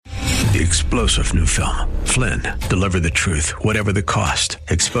The explosive new film, Flynn, deliver the truth, whatever the cost,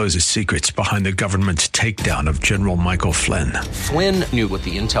 exposes secrets behind the government's takedown of General Michael Flynn. Flynn knew what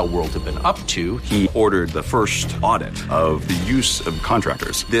the intel world had been up to. He ordered the first audit of the use of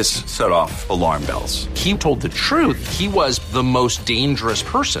contractors. This set off alarm bells. He told the truth. He was the most dangerous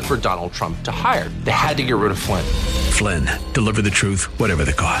person for Donald Trump to hire. They had to get rid of Flynn. Flynn, deliver the truth, whatever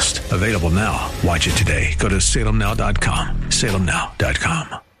the cost. Available now. Watch it today. Go to salemnow.com.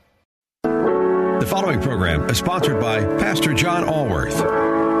 salemnow.com. The following program is sponsored by Pastor John Allworth.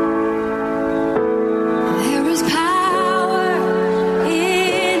 There is power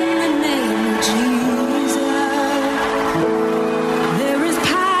in the name of Jesus. There is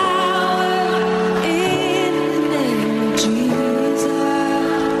power in the name of Jesus.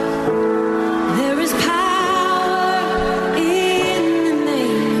 There is power in the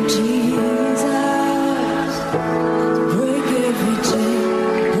name of Jesus. Break every chain,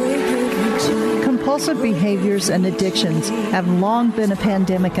 break every chain. Compulsive behaviors and addictions have long been a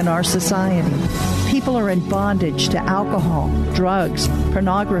pandemic in our society. People are in bondage to alcohol, drugs,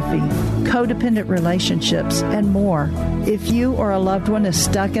 pornography, codependent relationships, and more. If you or a loved one is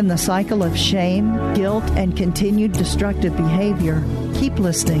stuck in the cycle of shame, guilt, and continued destructive behavior, keep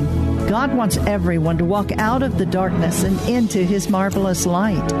listening. God wants everyone to walk out of the darkness and into His marvelous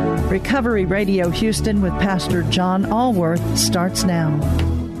light. Recovery Radio Houston with Pastor John Allworth starts now.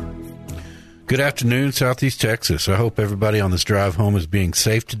 Good afternoon, Southeast Texas. I hope everybody on this drive home is being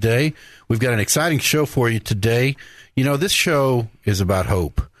safe today. We've got an exciting show for you today. You know, this show is about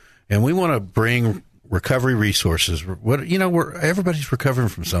hope, and we want to bring recovery resources. Everybody's recovering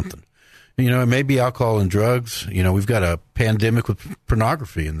from something. You know, it may be alcohol and drugs. You know, we've got a pandemic with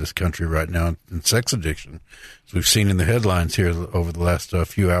pornography in this country right now and sex addiction, as we've seen in the headlines here over the last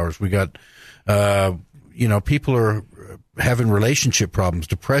few hours. We got, people are having relationship problems,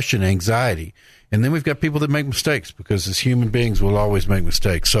 depression, anxiety. And then we've got people that make mistakes, because as human beings, we'll always make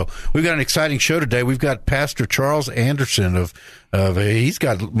mistakes. So we've got an exciting show today. We've got Pastor Charles Anderson of he's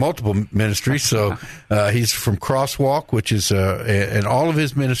got multiple ministries. So he's from Crosswalk, which is and all of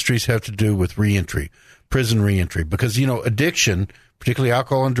his ministries have to do with reentry, prison reentry, because, you know, addiction, particularly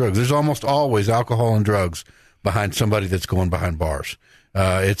alcohol and drugs, there's almost always alcohol and drugs behind somebody that's going behind bars.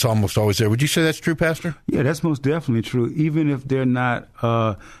 It's almost always there. Would you say that's true, Pastor? Yeah, that's most definitely true. Even if they're not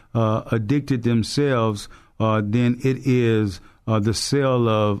addicted themselves, then it is the sale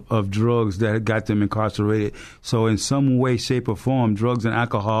of drugs that got them incarcerated. So in some way, shape, or form, drugs and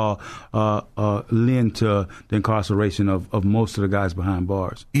alcohol lend to the incarceration of most of the guys behind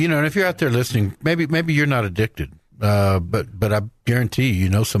bars. You know, and if you're out there listening, maybe you're not addicted, but I guarantee you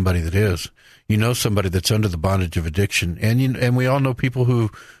know somebody that is. You know somebody that's under the bondage of addiction, and we all know people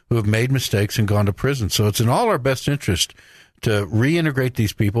who have made mistakes and gone to prison. So it's in all our best interest to reintegrate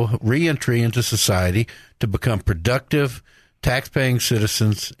these people, reentry into society, to become productive, tax-paying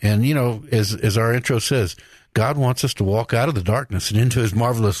citizens. And, you know, as our intro says, God wants us to walk out of the darkness and into His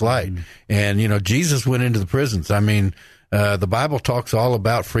marvelous light. Mm-hmm. And, you know, Jesus went into the prisons. I mean, the Bible talks all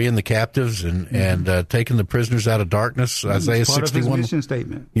about freeing the captives and taking the prisoners out of darkness. Isaiah 61. Part of his mission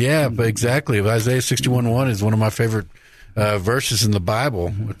statement. Yeah, but exactly. Isaiah 61:1 is one of my favorite verses in the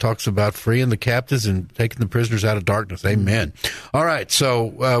Bible. It talks about freeing the captives and taking the prisoners out of darkness. Amen. All right,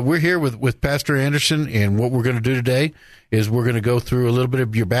 so we're here with Pastor Anderson, and what we're going to do today is we're going to go through a little bit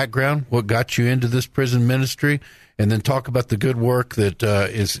of your background, what got you into this prison ministry, and then talk about the good work that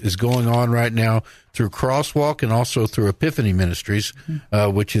is going on right now through Crosswalk and also through Epiphany Ministries,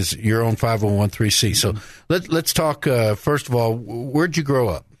 which is your own 501(c)(3). So let's talk, first of all, where'd you grow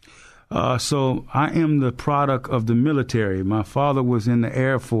up? So I am the product of the military. My father was in the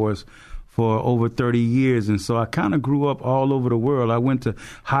Air Force for over 30 years, and so I kind of grew up all over the world. I went to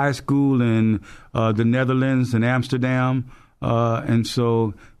high school in the Netherlands and Amsterdam. And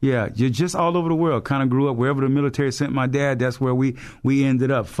so, yeah, you're just all over the world. Kind of grew up wherever the military sent my dad. That's where we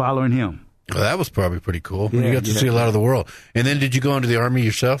ended up following him. Well, that was probably pretty cool. Yeah, you got to see a lot of the world. And then did you go into the Army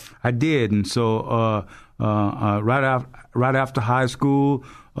yourself? I did. And so right after high school,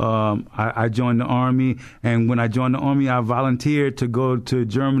 I joined the Army. And when I joined the Army, I volunteered to go to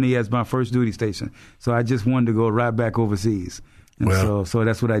Germany as my first duty station. So I just wanted to go right back overseas. And so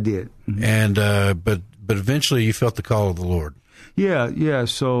that's what I did. Mm-hmm. And but eventually you felt the call of the Lord. Yeah.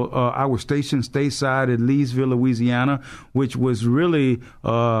 So I was stationed stateside in Leesville, Louisiana, which was really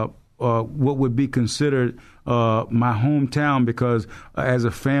what would be considered my hometown because as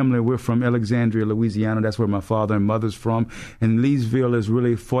a family, we're from Alexandria, Louisiana. That's where my father and mother's from. And Leesville is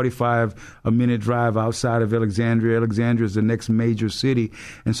really 45-minute drive outside of Alexandria. Alexandria is the next major city.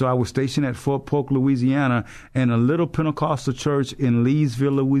 And so I was stationed at Fort Polk, Louisiana, and a little Pentecostal church in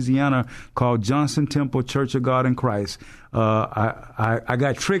Leesville, Louisiana called Johnson Temple Church of God in Christ. I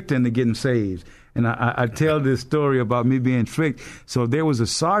got tricked into getting saved. And I tell this story about me being tricked. So there was a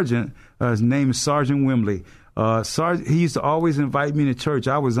sergeant, his name is Sergeant Wimbley. He used to always invite me to church.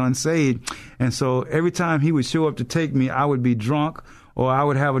 I was unsaved. And so every time he would show up to take me, I would be drunk or I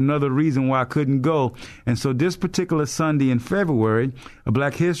would have another reason why I couldn't go. And so this particular Sunday in February,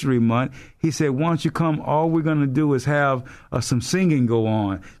 Black History Month, he said, why don't you come? All we're going to do is have some singing go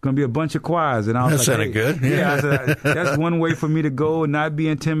on. It's going to be a bunch of choirs. And I was that like, sounded good. Yeah, I said, that's one way for me to go and not be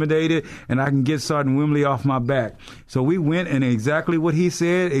intimidated, and I can get Sergeant Wimbley off my back. So we went, and exactly what he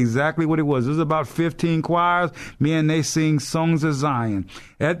said, exactly what it was. It was about 15 choirs. Me and they sing Songs of Zion.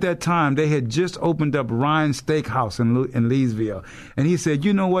 At that time, they had just opened up Ryan Steakhouse in Leesville. And he said,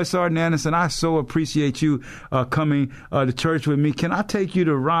 you know what, Sergeant Anderson, I so appreciate you coming to church with me. Can I take you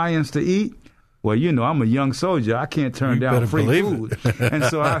to Ryan's to eat? Well, you know, I'm a young soldier. I can't turn down free food. And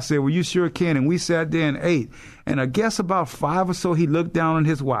so I said, well, you sure can. And we sat there and ate. And I guess about 5 or so, he looked down on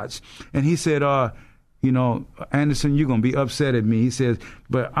his watch. And he said, you know, Anderson, you're going to be upset at me. He says,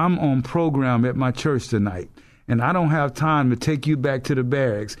 but I'm on program at my church tonight. And I don't have time to take you back to the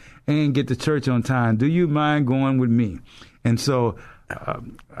barracks and get to church on time. Do you mind going with me? And so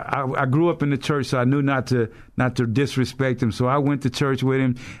I grew up in the church, so I knew not to disrespect him. So I went to church with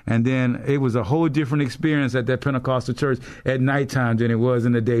him, and then it was a whole different experience at that Pentecostal church at nighttime than it was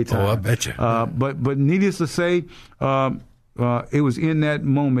in the daytime. Oh, I bet you. But needless to say, it was in that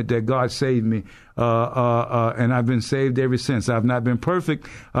moment that God saved me, and I've been saved ever since. I've not been perfect.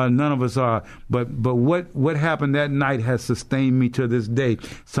 None of us are. But what happened that night has sustained me to this day,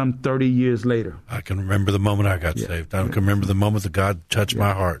 some 30 years later. I can remember the moment I got saved. I can remember the moment that God touched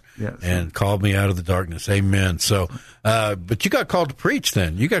my heart and called me out of the darkness. Amen. So, but you got called to preach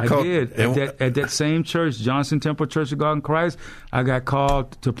then. You got called. I did. At that same church, Johnson Temple Church of God in Christ, I got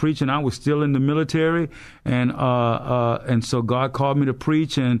called to preach, and I was still in the military. And so God called me to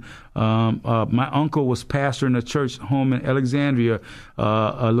preach, and my uncle was pastoring a church home in Alexandria,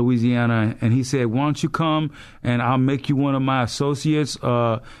 Louisiana, and he said, why don't you come and I'll make you one of my associates,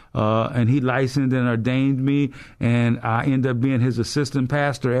 and he licensed and ordained me, and I ended up being his assistant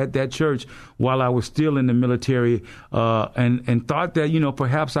pastor at that church while I was still in the military, and thought that, you know,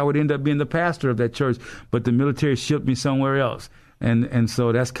 perhaps I would end up being the pastor of that church, but the military shipped me somewhere else. And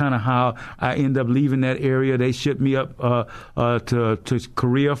so that's kind of how I ended up leaving that area. They shipped me up to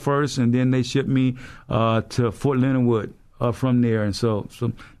Korea first, and then they shipped me to Fort Leonard Wood from there. And so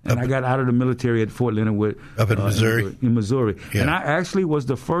I got out of the military at Fort Leonard Wood. Up in Missouri? In Missouri. Yeah. And I actually was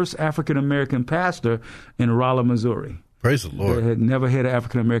the first African-American pastor in Rolla, Missouri. Praise the Lord. They had never had an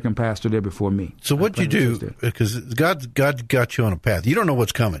African-American pastor there before me. So what'd you do? Because God got you on a path. You don't know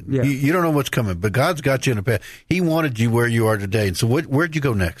what's coming. Yeah. You don't know what's coming, but God's got you on a path. He wanted you where you are today. And so where'd you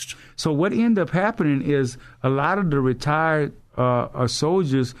go next? So what ended up happening is a lot of the retired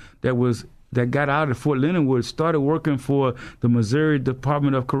soldiers that got out of Fort Leonard Wood started working for the Missouri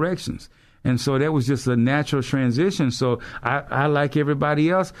Department of Corrections. And so that was just a natural transition. So I like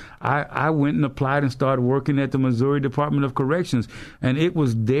everybody else, I went and applied and started working at the Missouri Department of Corrections. And it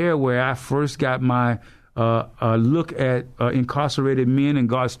was there where I first got my look at incarcerated men, and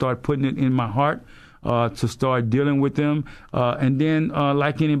God started putting it in my heart to start dealing with them. And then,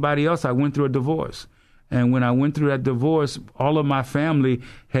 like anybody else, I went through a divorce. And when I went through that divorce, all of my family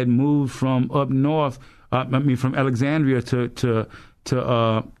had moved from up north, from Alexandria to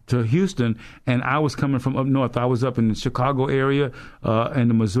Houston, and I was coming from up north. I was up in the Chicago area and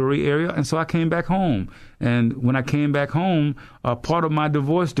the Missouri area, and so I came back home. And when I came back home, part of my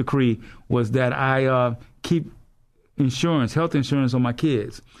divorce decree was that I keep health insurance on my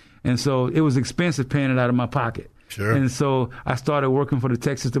kids. And so it was expensive paying it out of my pocket. Sure. And so I started working for the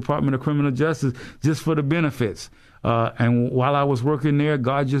Texas Department of Criminal Justice just for the benefits. And while I was working there,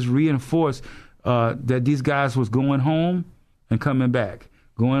 God just reinforced that these guys was going home and coming back,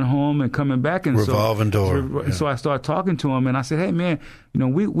 going home and coming back. And revolving door. So I started talking to him, and I said, hey, man, you know,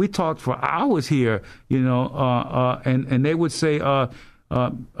 we talked for hours here, you know, and they would say,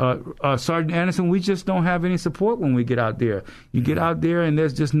 Sergeant Anderson, we just don't have any support when we get out there. You get out there and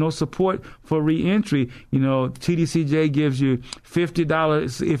there's just no support for reentry. You know, TDCJ gives you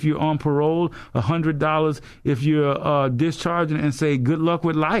 $50 if you're on parole, $100 if you're discharged, and say good luck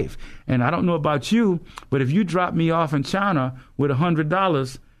with life. And I don't know about you, but if you drop me off in China with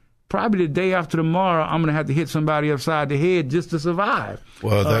 $100, probably the day after tomorrow, I'm going to have to hit somebody upside the head just to survive.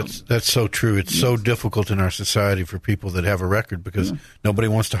 Well, that's so true. It's so difficult in our society for people that have a record because nobody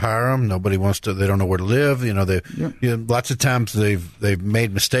wants to hire them. Nobody wants to. They don't know where to live. Lots of times they've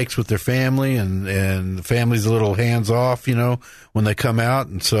made mistakes with their family, and the family's a little hands off. When they come out,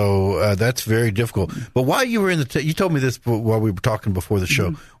 and so that's very difficult. But while you were in you told me this while we were talking before the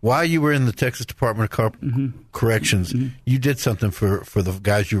show. While you were in the Texas Department of Corrections, you did something for the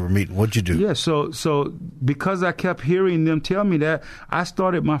guys you were meeting. What'd you do? Yeah, so because I kept hearing them tell me that, I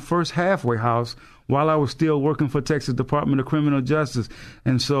started my first halfway house while I was still working for Texas Department of Criminal Justice.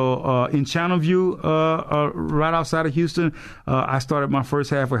 And so in Channelview, right outside of Houston, I started my first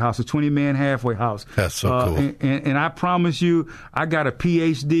halfway house, a 20-man halfway house. That's so cool. And I promise you, I got a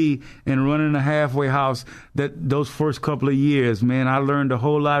PhD in running a halfway house those first couple of years, man. I learned a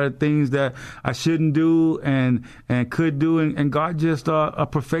whole lot of things that I shouldn't do and could do, and God just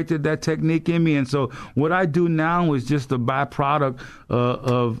perfected that technique in me. And so what I do now is just a byproduct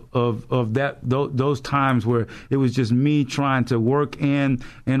of those times where it was just me trying to work and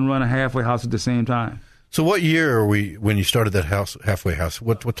run a halfway house at the same time. So what year are we when you started that halfway house?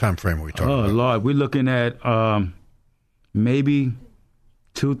 What time frame are we talking about? Oh, Lord, we're looking at maybe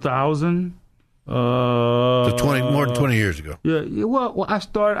 2000. So more than 20 years ago. Yeah. Well,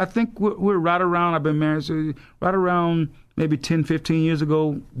 I think we're right around, I've been married, so right around maybe 10, 15 years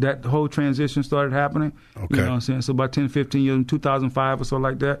ago, that whole transition started happening. Okay. You know what I'm saying? So about 10, 15 years, in 2005 or so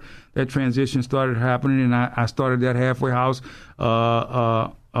like that transition started happening, and I started that halfway house.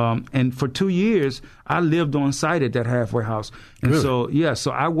 And for 2 years, I lived on site at that halfway house. And really?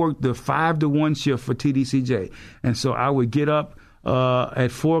 so I worked the 5-to-1 shift for TDCJ. And so I would get up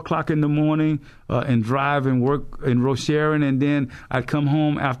at 4 o'clock in the morning and drive and work in Rocheron, and then I'd come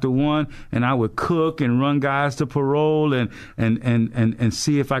home after 1 and I would cook and run guys to parole and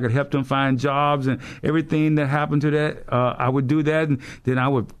see if I could help them find jobs and everything that happened to that. I would do that, and then I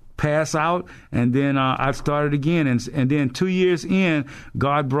would pass out, and then I started again. And then 2 years in,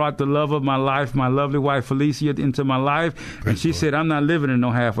 God brought the love of my life, my lovely wife Felicia, into my life, and she said, "I'm not living in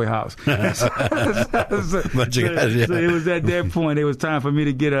no halfway house." So it was at that point, it was time for me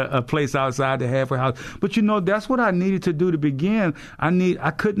to get a place outside the halfway house. But that's what I needed to do to begin.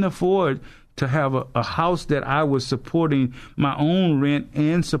 I couldn't afford to have a house that I was supporting my own rent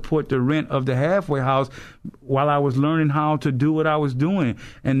and support the rent of the halfway house while I was learning how to do what I was doing.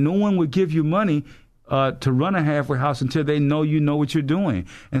 And no one would give you money to run a halfway house until they know you know what you're doing.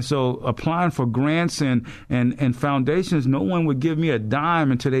 And so applying for grants and foundations, no one would give me a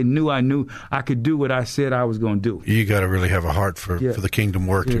dime until they knew I could do what I said I was going to do. You got to really have a heart for the kingdom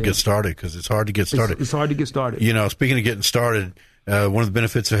work to get started, because it's hard to get started. It's hard to get started. Speaking of getting started, one of the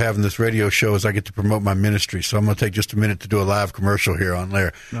benefits of having this radio show is I get to promote my ministry. So I'm going to take just a minute to do a live commercial here on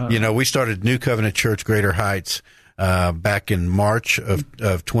there. We started New Covenant Church, Greater Heights, back in March of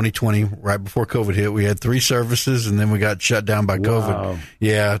 2020, right before COVID hit. We had 3 services, and then we got shut down by COVID. Wow.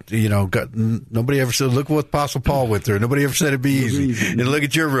 Yeah, nobody ever said, look what Apostle Paul went through. Nobody ever said it'd be easy. And look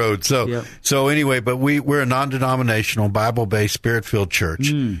at your road. So anyway, but we're a non-denominational, Bible-based, Spirit-filled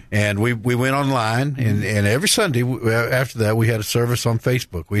church. And we went online, and every Sunday after that, we had a service on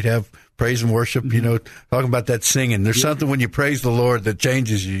Facebook. We'd have praise and worship, talking about that singing. There's something when you praise the Lord that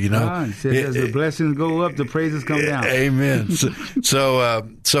changes you, It says as the blessings go up, the praises come down. Amen.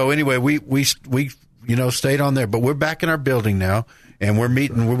 So anyway, we stayed on there, but we're back in our building now, and we're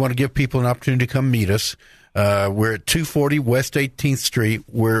meeting. We want to give people an opportunity to come meet us. We're at 240 West 18th Street,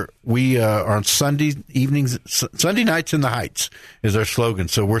 where we are on Sunday evenings, Sunday nights in the Heights is our slogan.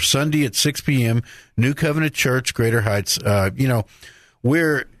 So we're Sunday at 6 p.m., New Covenant Church, Greater Heights.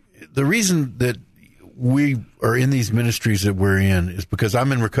 The reason that we are in these ministries that we're in is because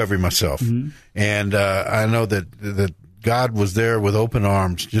I'm in recovery myself. And I know that God was there with open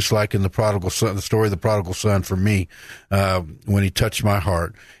arms, just like in the story of the prodigal son for me, when he touched my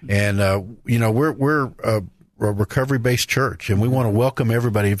heart. And, we're a recovery-based church, and we want to welcome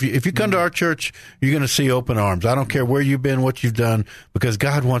everybody. If you come to our church, you're going to see open arms. I don't care where you've been, what you've done, because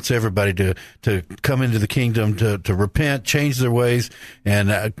God wants everybody to come into the kingdom, to repent, change their ways,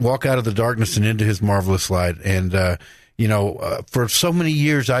 and walk out of the darkness and into his marvelous light. And, for so many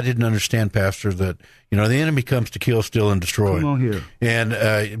years, I didn't understand, Pastor, that, You know, the enemy comes to kill, steal, and destroy. Come on here.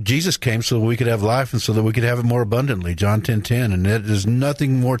 And Jesus came so that we could have life and so that we could have it more abundantly. John 10:10, and there's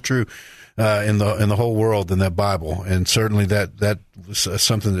nothing more true in the whole world than that Bible. And certainly that was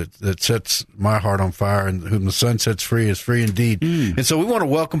something that sets my heart on fire. And whom the Son sets free is free indeed. And so we want to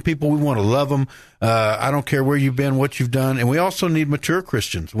welcome people. We want to love them. I don't care where you've been, what you've done, and we also need mature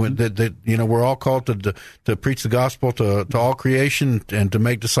Christians. That you know, we're all called to preach the gospel to all creation and to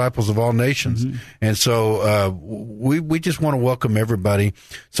make disciples of all nations. And so we just want to welcome everybody.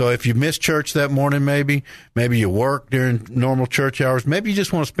 So if you missed church that morning, maybe you work during normal church hours, maybe you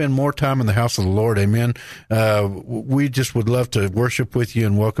just want to spend more time in the house of the Lord. Amen. We just would love to worship with you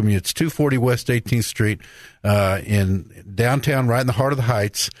and welcome you. It's 240 West 18th Street in downtown, right in the heart of the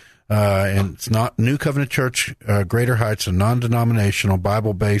Heights. And it's not New Covenant Church, Greater Heights, a non-denominational,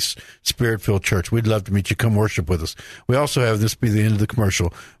 Bible-based, Spirit-filled church. We'd love to meet you. Come worship with us. We also have, this will be the end of the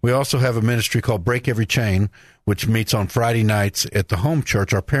commercial, we also have a ministry called Break Every Chain, which meets on Friday nights at the home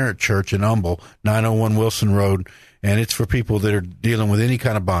church, our parent church in Humble, 901 Wilson Road. And it's for people that are dealing with any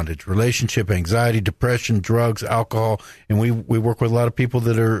kind of bondage, relationship, anxiety, depression, drugs, alcohol. And we work with a lot of people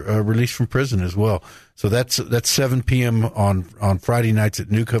that are released from prison as well. So that's 7 p.m. on Friday nights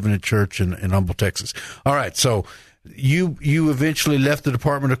at New Covenant Church in Humble, Texas. All right. So you eventually left the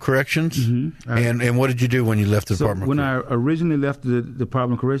Department of Corrections. And what did you do when you left the Department of Corrections? When I originally left the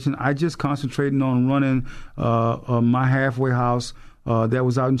Department of Corrections, I just concentrated on running my halfway house. That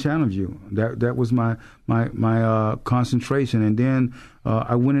was out in Channelview. That was my concentration, and then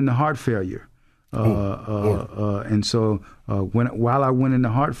I went into heart failure. And so while I went into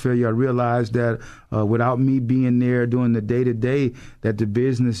heart failure, I realized that without me being there doing the day-to-day, that the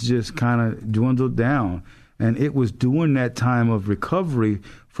business just kind of dwindled down. And it was during that time of recovery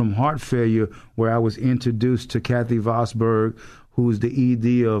from heart failure where I was introduced to Kathy Vosberg, who's the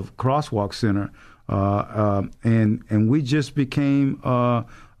ED of Crosswalk Center. And we just became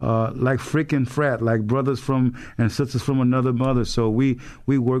like frickin' frat, like brothers and sisters from another mother. So we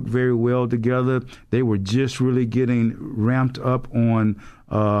worked very well together. They were just really getting ramped up on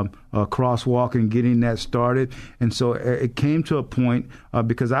Crosswalk and getting that started. And so it came to a point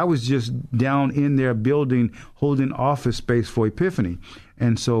because I was just down in their building holding office space for Epiphany.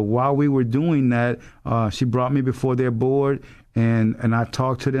 And so while we were doing that, she brought me before their board. And I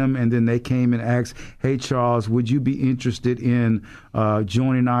talked to them, and then they came and asked, "Hey, Charles, would you be interested in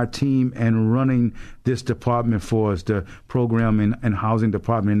joining our team and running this department for us, the program and housing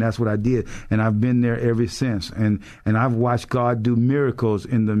department?" And that's what I did. And I've been there ever since. And I've watched God do miracles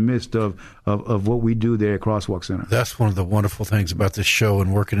in the midst of what we do there at Crosswalk Center. That's one of the wonderful things about this show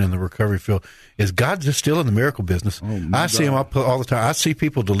and working in the recovery field is God's just still in the miracle business. I see him up all the time. I see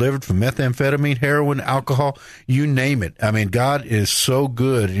people delivered from methamphetamine, heroin, alcohol, you name it. I mean, God is so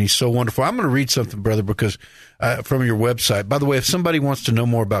good and he's so wonderful. I'm going to read something, brother, because from your website. By the way, if somebody wants to know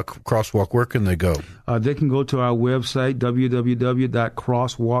more about Crosswalk, where can they go? They can go to our website,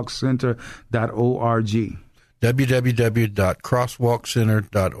 www.crosswalkcenter.org.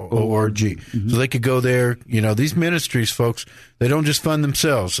 www.crosswalkcenter.org. So they could go there. You know, these ministries, folks, they don't just fund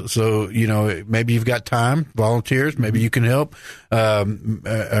themselves. So, you know, maybe you've got time, volunteers, maybe you can help, or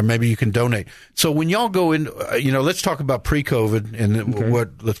maybe you can donate. So when y'all go in, you know, let's talk about pre-COVID and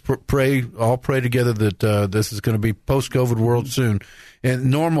let's pray together that this is going to be post-COVID world soon.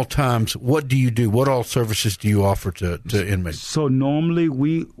 In normal times, what do you do? What all services do you offer to inmates? So normally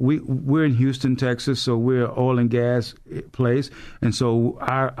we're in Houston, Texas, so we're an oil and gas place. And so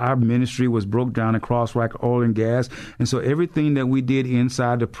our ministry was broke down across like oil and gas. And so everything that we did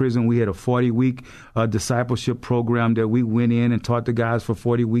inside the prison, we had a 40-week discipleship program that we went in and taught the guys for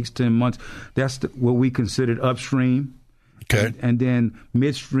 40 weeks, 10 months. That's what we considered upstream. Okay. And then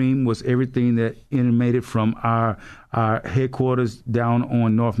midstream was everything that emanated from our headquarters down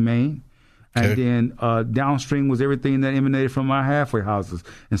on North Main. And then downstream was everything that emanated from our halfway houses.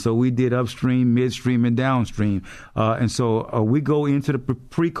 And so we did upstream, midstream, and downstream. And so we go into the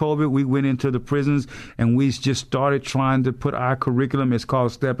pre-COVID, we went into the prisons, and we just started trying to put our curriculum. It's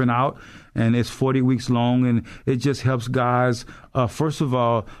called Stepping Out, and it's 40 weeks long, and it just helps guys, first of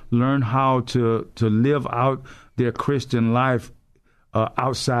all, learn how to live out their Christian life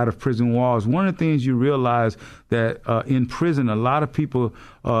outside of prison walls. One of the things you realize that in prison, a lot of people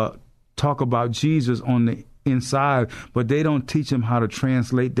talk about Jesus on the inside, but they don't teach them how to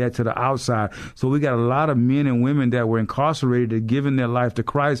translate that to the outside. So we got a lot of men and women that were incarcerated, giving their life to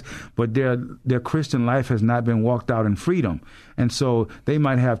Christ, but their Christian life has not been walked out in freedom. And so they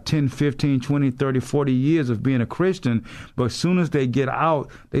might have 10, 15, 20, 30, 40 years of being a Christian, but as soon as they get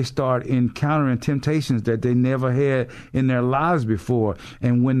out, they start encountering temptations that they never had in their lives before.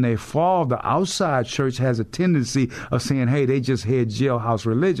 And when they fall, the outside church has a tendency of saying, hey, they just had jailhouse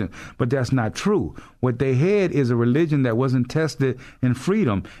religion. But that's not true. What they had is a religion that wasn't tested in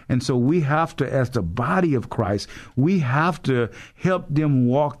freedom. And so we have to, as the body of Christ, we have to help them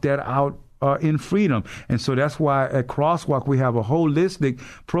walk that out in freedom. And so that's why at Crosswalk we have a holistic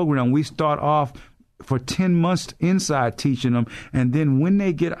program. We start off for 10 months inside teaching them, and then when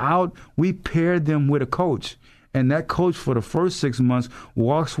they get out, we pair them with a coach. And that coach for the first 6 months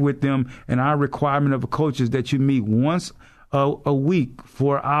walks with them, and our requirement of a coach is that you meet once a week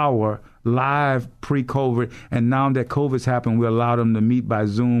for an hour live pre-COVID. And now that COVID's happened, we allow them to meet by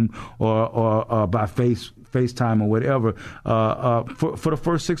Zoom or by FaceTime or whatever for the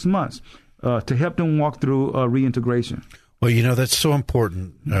first 6 months to help them walk through reintegration. Well, that's so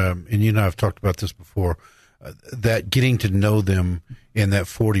important. And you and I have talked about this before, that getting to know them in that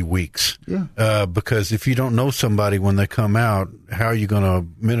 40 weeks. Yeah. Because if you don't know somebody when they come out, how are you going to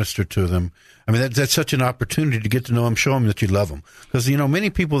minister to them? I mean, that's such an opportunity to get to know them, show them that you love them. Because, many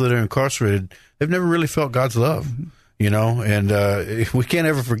people that are incarcerated, they've never really felt God's love. Mm-hmm. And we can't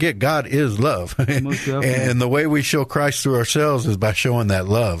ever forget God is love. And the way we show Christ through ourselves is by showing that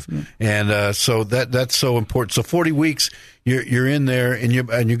love. Yeah. And so that's so important. So 40 weeks, you're in there, and you're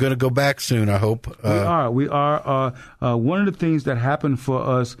going to go back soon, I hope. We are. One of the things that happened for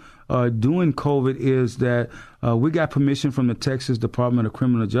us during COVID is that we got permission from the Texas Department of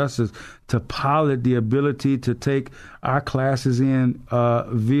Criminal Justice to pilot the ability to take our classes in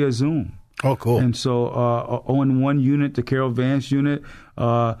via Zoom. Oh, cool. And so on one unit, the Carol Vance unit,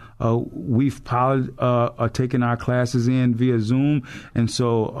 we've piloted taking our classes in via Zoom. And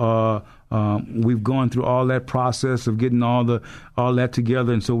so we've gone through all that process of getting all that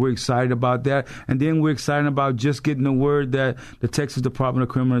together. And so we're excited about that. And then we're excited about just getting the word that the Texas Department of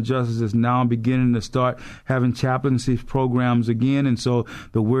Criminal Justice is now beginning to start having chaplaincy programs again. And so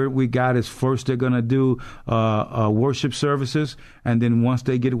the word we got is first they're going to do worship services. And then once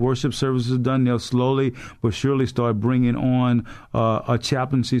they get worship services done, they'll slowly but surely start bringing on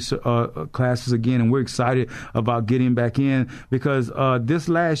chaplaincy classes again. And we're excited about getting back in because this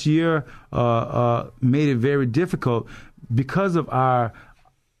last year made it very difficult because of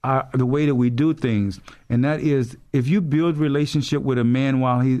the way that we do things. And that is, if you build relationship with a man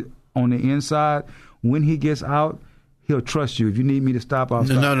while he's on the inside, when he gets out, he'll trust you. If you need me to stop, I'll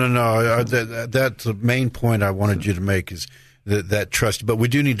stop. No. That's the main point I wanted you to make is that trust. But we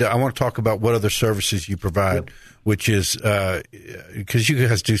do need to, I want to talk about what other services you provide, yep. Which is, because you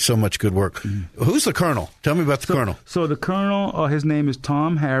guys do so much good work. Mm-hmm. Who's the Colonel? Tell me about the Colonel. So the Colonel, his name is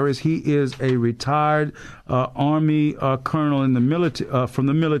Tom Harris. He is a retired Army Colonel in the military, from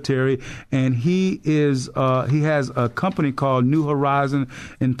the military, and he has a company called New Horizon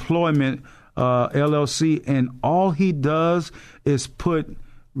Employment LLC, and all he does is put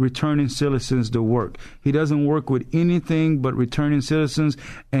returning citizens to work. He doesn't work with anything but returning citizens,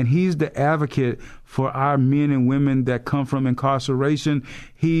 and he's the advocate for our men and women that come from incarceration.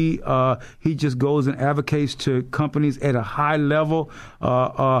 He just goes and advocates to companies at a high level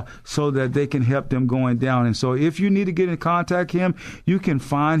so that they can help them going down. And so if you need to get in contact him, you can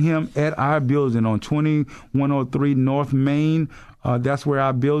find him at our building on 2103 North Main. That's where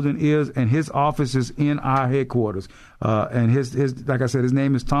our building is, and his office is in our headquarters. And his like I said, his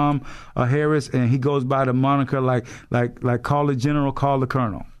name is Tom Harris, and he goes by the moniker like call the general, call the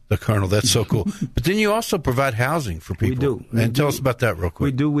colonel. The Colonel, that's so cool. But then you also provide housing for people. We do. Tell us about that real quick.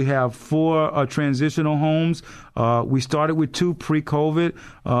 We do. We have 4 transitional homes. We started with 2 pre-COVID,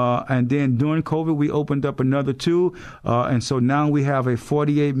 and then during COVID, we opened up another 2. And so now we have a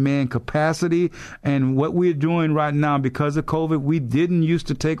 48-man capacity. And what we're doing right now, because of COVID, we didn't used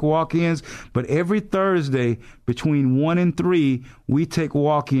to take walk-ins, but every Thursday between 1 and 3, we take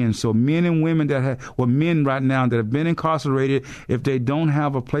walk-ins. So men and women men right now that have been incarcerated, if they don't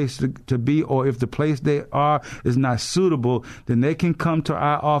have a place to be, or if the place they are is not suitable, then they can come to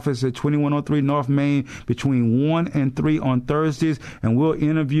our office at 2103 North Main between 1 and 3 on Thursdays, and we'll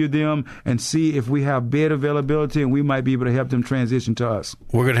interview them and see if we have bed availability, and we might be able to help them transition to us.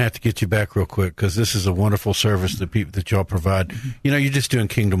 We're going to have to get you back real quick because this is a wonderful service that y'all provide. You're just doing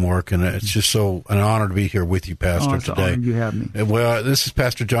kingdom work, and it's just so an honor to be here with you, Pastor, it's today. An honor you have me. Well, this is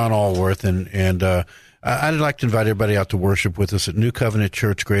Pastor John Allworth, and I'd like to invite everybody out to worship with us at New Covenant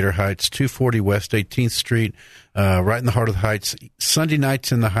Church, Greater Heights, 240 West 18th Street, right in the heart of the Heights. Sunday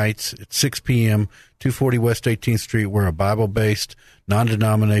nights in the Heights at 6 p.m., 240 West 18th Street. We're a Bible-based,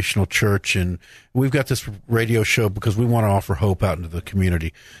 non-denominational church, and we've got this radio show because we want to offer hope out into the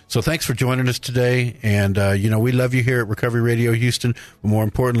community. So thanks for joining us today, and, we love you here at Recovery Radio Houston, but more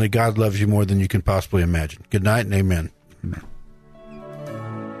importantly, God loves you more than you can possibly imagine. Good night and amen. Amen.